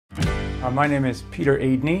My name is Peter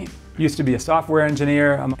Aidney. Used to be a software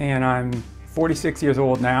engineer, and I'm 46 years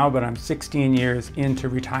old now, but I'm 16 years into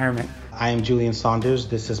retirement. I am Julian Saunders.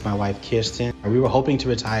 This is my wife, Kirsten. We were hoping to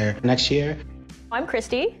retire next year. I'm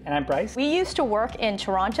Christy. And I'm Bryce. We used to work in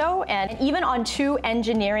Toronto, and even on 2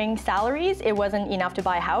 engineering salaries, it wasn't enough to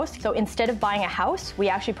buy a house. So instead of buying a house, we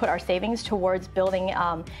actually put our savings towards building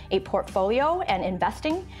a portfolio and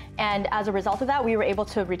investing. And as a result of that, we were able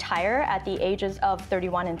to retire at the ages of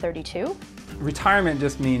 31 and 32. Retirement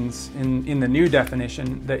just means, in the new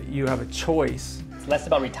definition, that you have a choice. It's less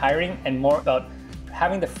about retiring and more about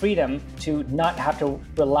having the freedom to not have to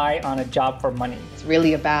rely on a job for money. It's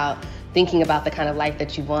really about thinking about the kind of life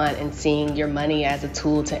that you want and seeing your money as a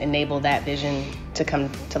tool to enable that vision to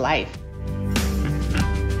come to life.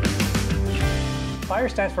 FIRE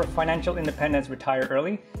stands for Financial Independence Retire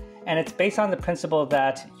Early, and it's based on the principle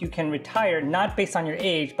that you can retire not based on your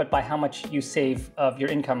age, but by how much you save of your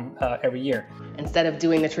income every year. Instead of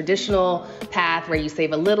doing the traditional path where you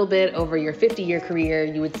save a little bit over your 50-year career,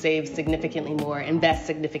 you would save significantly more, invest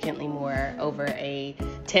significantly more over a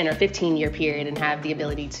 10 or 15-year period and have the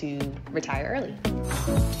ability to retire early.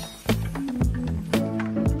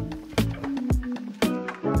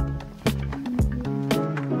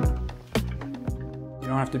 You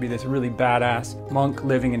don't have to be this really badass monk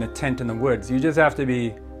living in a tent in the woods. You just have to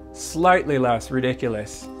be slightly less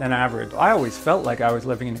ridiculous than average. I always felt like I was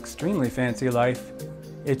living an extremely fancy life.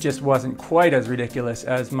 It just wasn't quite as ridiculous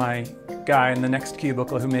as my guy in the next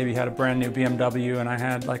cubicle who maybe had a brand new BMW and I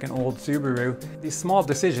had like an old Subaru. These small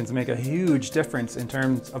decisions make a huge difference in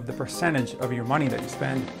terms of the percentage of your money that you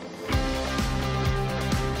spend.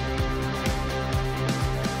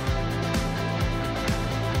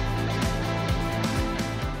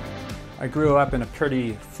 I grew up in a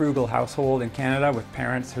pretty frugal household in Canada with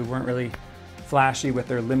parents who weren't really flashy with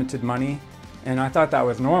their limited money, and I thought that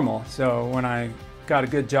was normal. So when I got a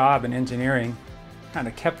good job in engineering, kind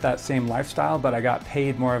of kept that same lifestyle, but I got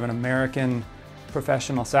paid more of an American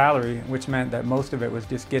professional salary, which meant that most of it was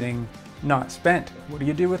just getting not spent. What do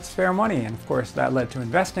you do with spare money? And of course that led to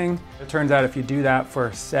investing. It turns out if you do that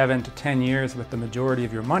for 7 to 10 years with the majority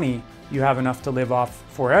of your money, you have enough to live off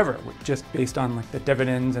forever, just based on like the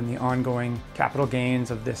dividends and the ongoing capital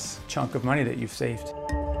gains of this chunk of money that you've saved.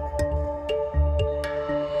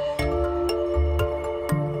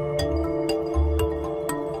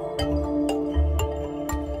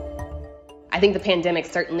 I think the pandemic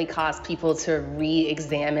certainly caused people to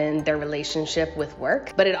re-examine their relationship with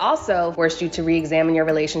work, but it also forced you to re-examine your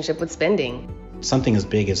relationship with spending. Something as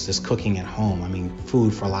big as just cooking at home. I mean,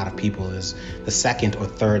 food for a lot of people is the second or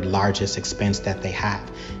third largest expense that they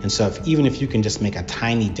have. And so even if you can just make a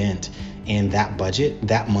tiny dent in that budget,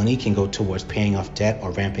 that money can go towards paying off debt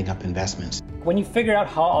or ramping up investments. When you figure out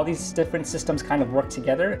how all these different systems kind of work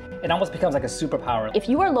together, it almost becomes like a superpower. If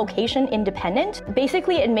you are location independent,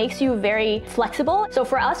 basically it makes you very flexible. So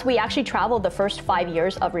for us, we actually traveled the first 5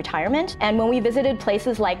 years of retirement. And when we visited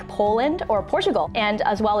places like Poland or Portugal, and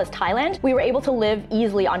as well as Thailand, we were able to live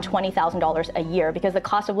easily on $20,000 a year because the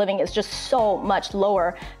cost of living is just so much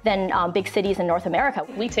lower than big cities in North America.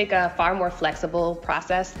 We take a far more flexible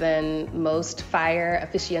process than most FIRE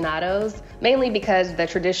aficionados, mainly because the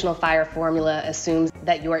traditional FIRE formula assumes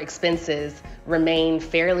that your expenses remain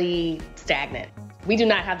fairly stagnant. We do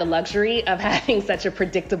not have the luxury of having such a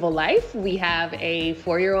predictable life. We have a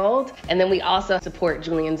 4-year-old, and then we also support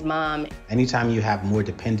Julian's mom. Anytime you have more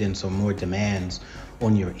dependence or more demands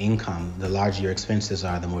on your income, the larger your expenses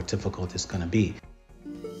are, the more difficult it's going to be.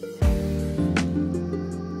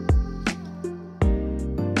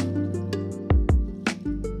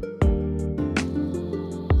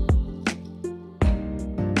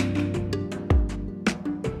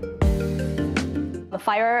 The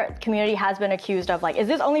FIRE community has been accused of like, is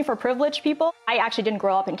this only for privileged people? I actually didn't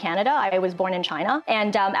grow up in Canada. I was born in China.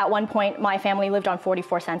 And at one point, my family lived on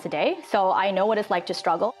 44 cents a day. So I know what it's like to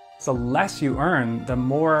struggle. The less you earn, the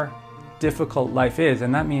more difficult life is,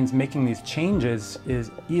 and that means making these changes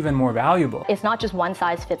is even more valuable. It's not just one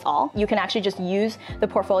size fits all. You can actually just use the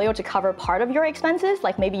portfolio to cover part of your expenses.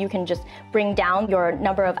 Like maybe you can just bring down your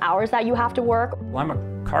number of hours that you have to work. Well, I'm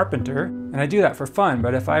a carpenter and I do that for fun,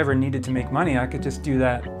 but if I ever needed to make money, I could just do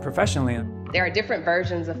that professionally. There are different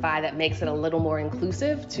versions of FI that makes it a little more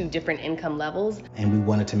inclusive to different income levels. And we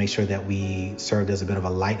wanted to make sure that we served as a bit of a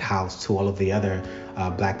lighthouse to all of the other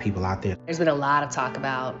Black people out there. There's been a lot of talk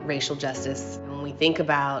about racial justice. When we think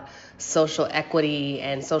about social equity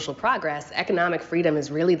and social progress, economic freedom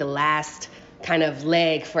is really the last kind of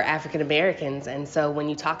leg for African Americans. And so when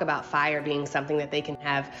you talk about FIRE being something that they can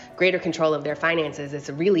have greater control of their finances, it's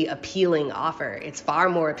a really appealing offer. It's far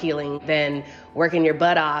more appealing than working your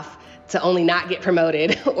butt off to only not get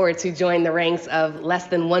promoted or to join the ranks of less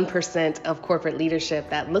than 1% of corporate leadership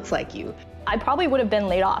that looks like you. I probably would have been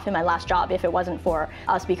laid off in my last job if it wasn't for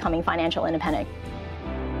us becoming financial independent.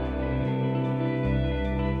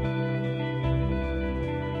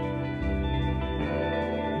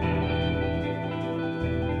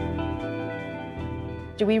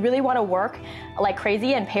 Do we really want to work like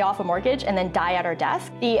crazy and pay off a mortgage and then die at our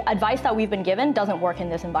desk? The advice that we've been given doesn't work in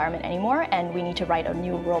this environment anymore, and we need to write a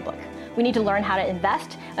new rule book. We need to learn how to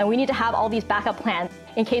invest, and we need to have all these backup plans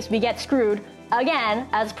in case we get screwed again,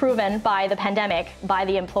 as proven by the pandemic, by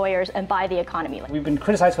the employers, and by the economy. We've been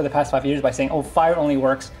criticized for the past 5 years by saying, oh, FIRE only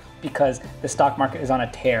works because the stock market is on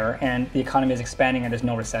a tear and the economy is expanding and there's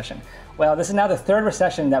no recession. Well, this is now the third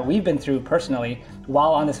recession that we've been through personally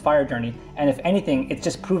while on this FIRE journey. And if anything, it's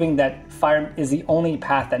just proving that FIRE is the only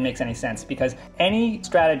path that makes any sense, because any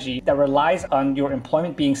strategy that relies on your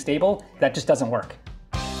employment being stable, that just doesn't work.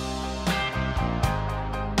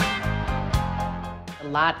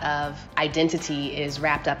 A lot of identity is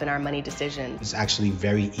wrapped up in our money decisions. It's actually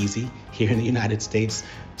very easy here in the United States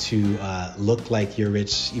to look like you're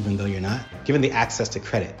rich even though you're not, given the access to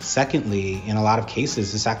credit. Secondly, in a lot of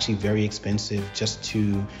cases, it's actually very expensive just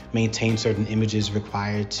to maintain certain images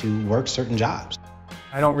required to work certain jobs.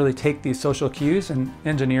 I don't really take these social cues, and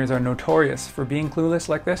engineers are notorious for being clueless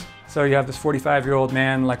like this. So you have this 45-year-old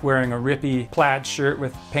man like wearing a rippy plaid shirt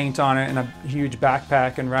with paint on it and a huge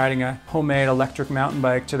backpack and riding a homemade electric mountain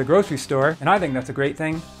bike to the grocery store. And I think that's a great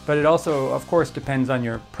thing. But it also, of course, depends on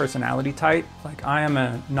your personality type. Like, I am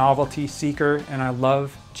a novelty seeker and I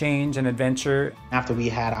love change and adventure. After we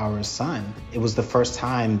had our son, it was the first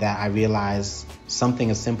time that I realized something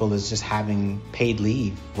as simple as just having paid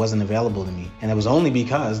leave wasn't available to me. And it was only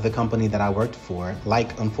because the company that I worked for,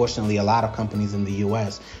 like unfortunately a lot of companies in the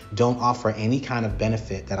US, don't offer any kind of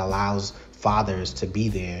benefit that allows fathers to be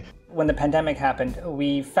there. When the pandemic happened,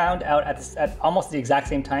 we found out at almost the exact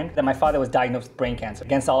same time that my father was diagnosed with brain cancer.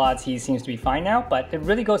 Against all odds, he seems to be fine now, but it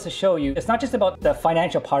really goes to show you, it's not just about the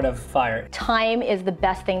financial part of FIRE. Time is the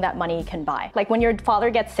best thing that money can buy. Like when your father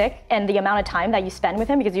gets sick and the amount of time that you spend with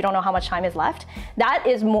him because you don't know how much time is left, that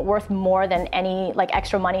is worth more than any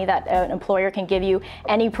extra money that an employer can give you,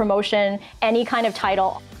 any promotion, any kind of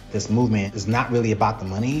title. This movement is not really about the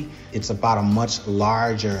money. It's about a much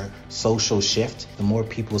larger social shift. The more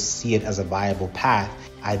people see it as a viable path,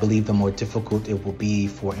 I believe the more difficult it will be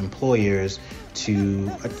for employers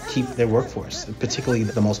to keep their workforce, particularly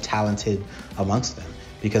the most talented amongst them,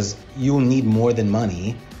 because you'll need more than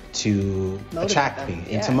money to attract me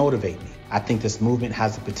and to motivate me. I think this movement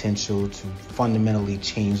has the potential to fundamentally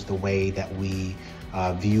change the way that we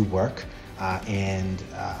view work. And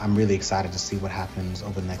I'm really excited to see what happens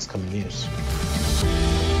over the next coming years.